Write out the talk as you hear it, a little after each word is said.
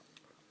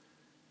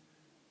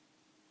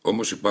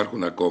Όμως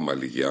υπάρχουν ακόμα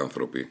λίγοι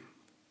άνθρωποι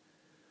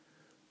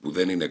που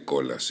δεν είναι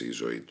κόλαση η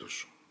ζωή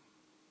τους.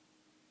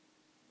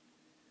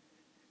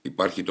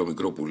 Υπάρχει το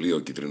μικρό πουλί ο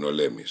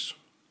Κιτρινολέμης,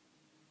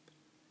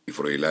 η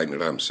Φροϊλάιν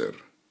Ράμσερ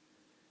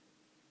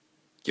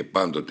και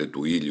πάντοτε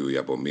του ήλιου οι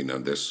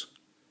Απομειναντες,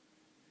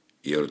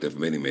 οι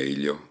ερωτευμένοι με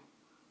ήλιο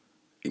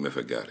ή με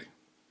φεγγάρι.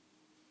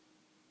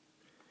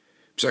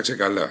 Ψάξε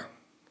καλά,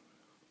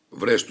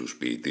 βρες τους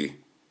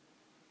ποιητή,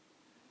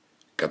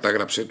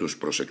 κατάγραψέ τους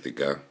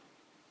προσεκτικά,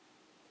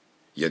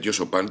 γιατί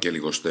όσο πάνε και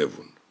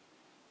λιγοστεύουν.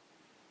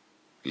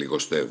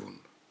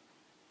 Λιγοστεύουν.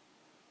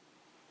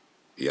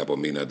 Οι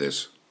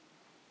Απομειναντες,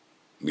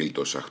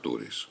 Μιλτος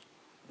Σαχτουρης.